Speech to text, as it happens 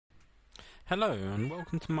Hello and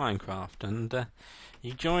welcome to Minecraft, and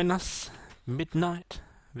you join us midnight,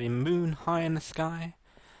 the moon high in the sky,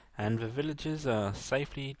 and the villagers are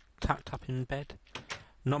safely tucked up in bed,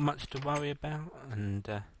 not much to worry about, and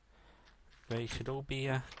they should all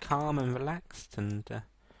be calm and relaxed, and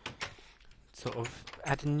sort of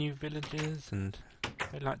adding new villagers, and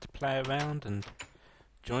they like to play around and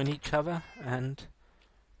join each other,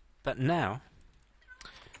 but now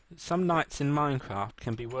some nights in Minecraft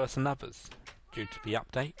can be worse than others due to the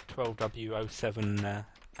update 12W07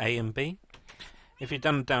 A and B. If you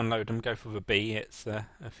don't download them, go for the B. It's a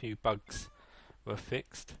few bugs were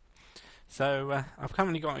fixed. So I've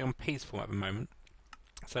currently got it on peaceful at the moment.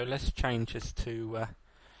 So let's change this to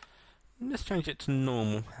it to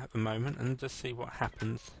normal at the moment and just see what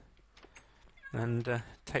happens. And it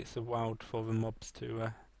takes a while for the mobs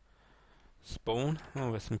to spawn.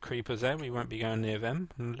 Oh, there's some creepers there. We won't be going near them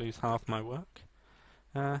and lose half my work.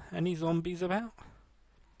 Any zombies about?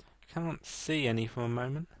 Can't see any for a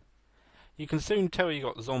moment. You can soon tell you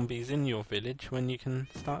got zombies in your village when you can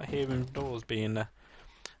start hearing doors being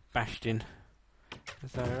bashed in.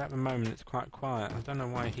 So at the moment it's quite quiet. I don't know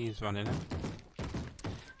why he's running it.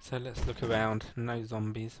 So let's look around. No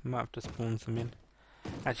zombies. Might have to spawn some in.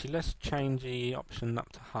 Actually, let's change the option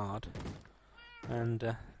up to hard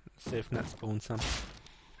and see if that spawns some.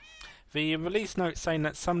 The release note saying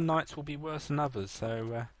that some nights will be worse than others,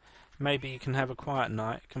 so maybe you can have a quiet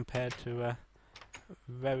night compared to a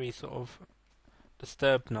very sort of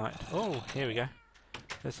disturbed night. Oh, here we go.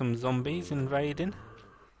 There's some zombies invading.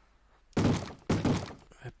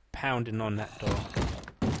 They're pounding on that door.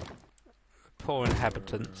 Poor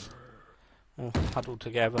inhabitants, all huddled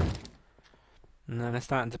together. And then they're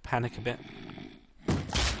starting to panic a bit.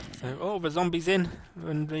 So, oh, the zombies in,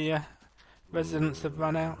 and the residents have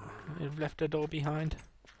run out. They've left their door behind,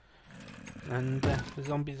 and the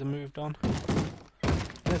zombies have moved on.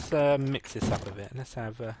 Let's mix this up a bit. Let's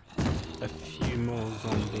have a few more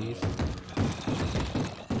zombies.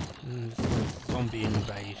 Zombie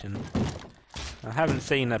invasion. I haven't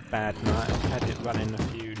seen a bad night. I've had it running a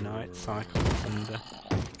few night cycles, and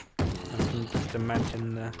I can just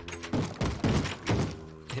imagine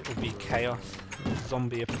it will be chaos.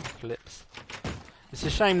 Zombie apocalypse. It's a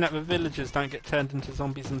shame that the villagers don't get turned into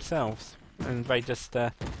zombies themselves, and they just sort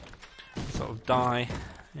of die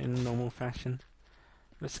in normal fashion.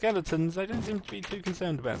 The skeletons, they don't seem to be too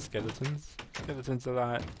concerned about skeletons. Skeletons are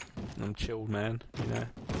like, I'm chilled, man, you know.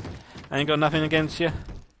 I ain't got nothing against you.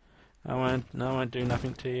 I won't do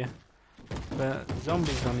nothing to you. But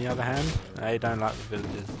zombies, on the other hand, they don't like the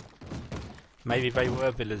villagers. Maybe they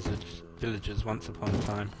were villagers once upon a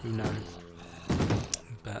time, who knows.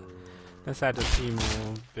 But let's add a few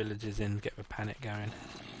more villagers in, get the panic going.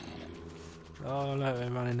 Oh look,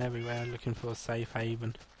 they're running everywhere looking for a safe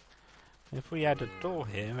haven. If we add a door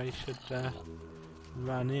here, they should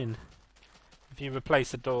run in. If you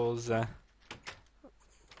replace the doors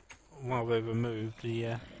while they're removed,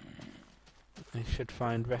 they should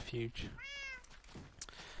find refuge.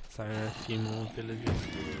 So a few more villagers.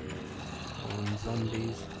 And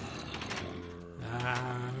zombies.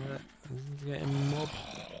 It's getting mobbed.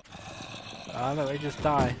 Oh no, they just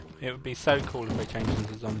die. It would be so cool if they changed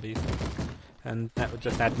into zombies, and that would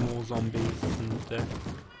just add more zombies.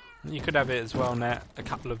 And you could have it as well now. A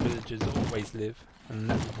couple of villagers always live, and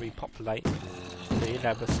that would repopulate. So you'd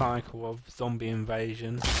have a cycle of zombie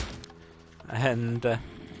invasion and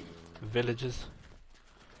villagers.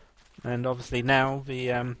 And obviously now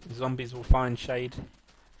the zombies will find shade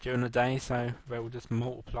during the day, so they will just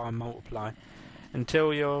multiply and multiply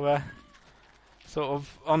until you're sort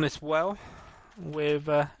of on this well with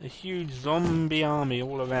a huge zombie army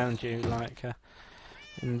all around you, like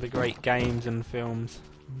in the great games and films.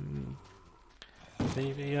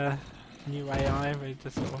 See the new AI, they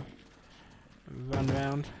just sort of run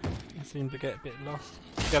around and seem to get a bit lost.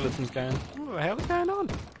 Skeletons going, what the hell is going on?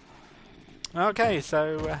 Okay,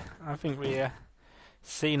 so I think we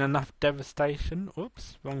seen enough devastation.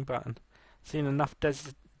 Oops, wrong button. Seen enough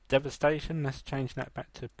devastation. Let's change that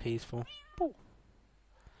back to peaceful. Ooh.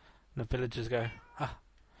 And the villagers go, ah,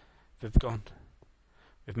 they've gone.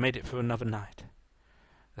 We've made it through another night.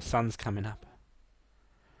 The sun's coming up.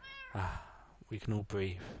 Ah, we can all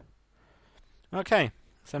breathe. Okay,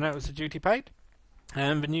 so that was the duty paid.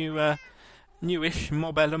 And the new, newish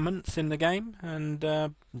mob elements in the game. And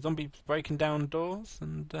zombies breaking down doors.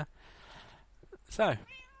 And so,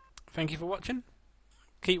 thank you for watching.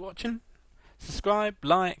 Keep watching. Subscribe,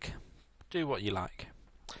 like, do what you like.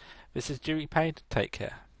 This is duty paid. Take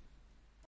care.